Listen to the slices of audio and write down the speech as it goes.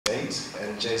States,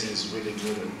 and Jay-Z is really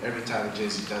good, and every time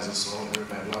Jay-Z does a song,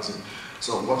 everybody loves it.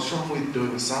 So what's wrong with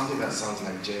doing something that sounds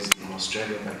like Jay-Z in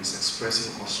Australia, but is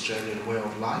expressing Australian way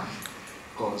of life?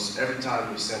 Because every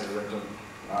time you send a record,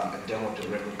 a demo to a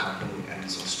record company, and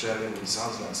it's Australian, it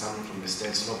sounds like something from the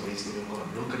States, nobody's even going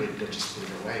to look at it, they just put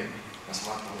it away. That's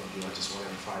my point of view. I just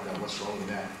wanted to find out what's wrong with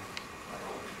that.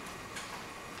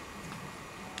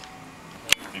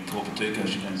 In poor Piticco,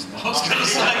 she goes, I was going to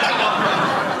say, come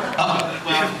on.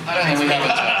 Well, I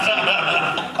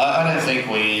don't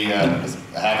think we have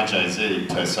a Jay-Z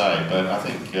per se, but I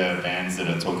think bands that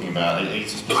are talking about,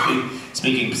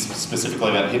 speaking specifically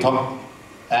about hip-hop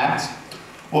acts,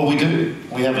 well, we do.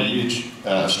 We have a huge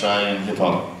Australian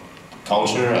hip-hop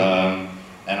culture,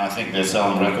 and I think they're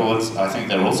selling records. I think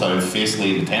they're also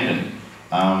fiercely independent.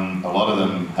 A lot of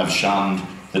them have shunned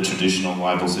the traditional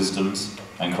label systems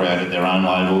and created their own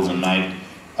labels and made,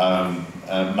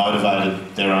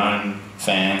 motivated their own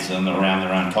fans and around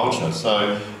their own culture.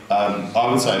 So I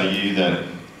would say to you that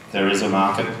there is a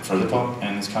market for hip-hop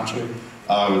in this country.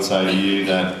 I would say to you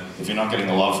that if you're not getting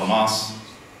the love from us,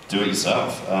 do it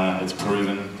yourself. It's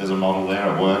proven. There's a model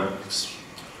there. It works.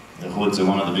 The Hoods are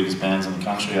one of the biggest bands in the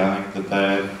country. I think that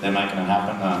they're making it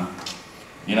happen.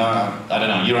 You know, I don't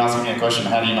know. You're asking me a question.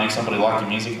 How do you make somebody like your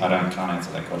music? Can't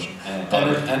answer that question.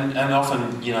 And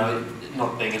often, you know,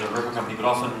 not being in a record company, but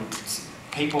often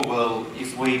people will,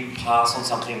 if we pass on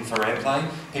something for airplay,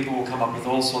 people will come up with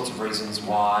all sorts of reasons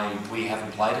why we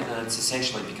haven't played it, and it's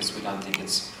essentially because we don't think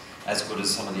it's as good as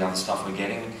some of the other stuff we're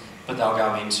getting. But they'll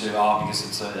go into, because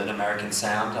it's an American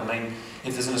sound. I mean,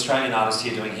 if there's an Australian artist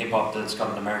here doing hip-hop that's got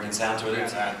an American sound to it,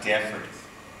 it's...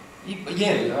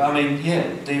 Yeah, I mean, yeah,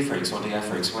 Diafreaks or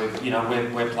Diafreaks.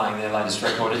 We're playing their latest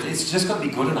record. It's just got to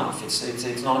be good enough.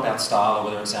 It's not about style or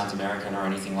whether it sounds American or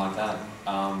anything like that.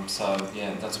 So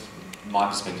yeah, that's my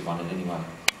perspective on it anyway.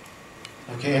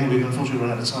 Okay, and we've unfortunately run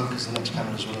out of time because the next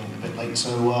panel is running a bit late.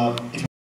 So if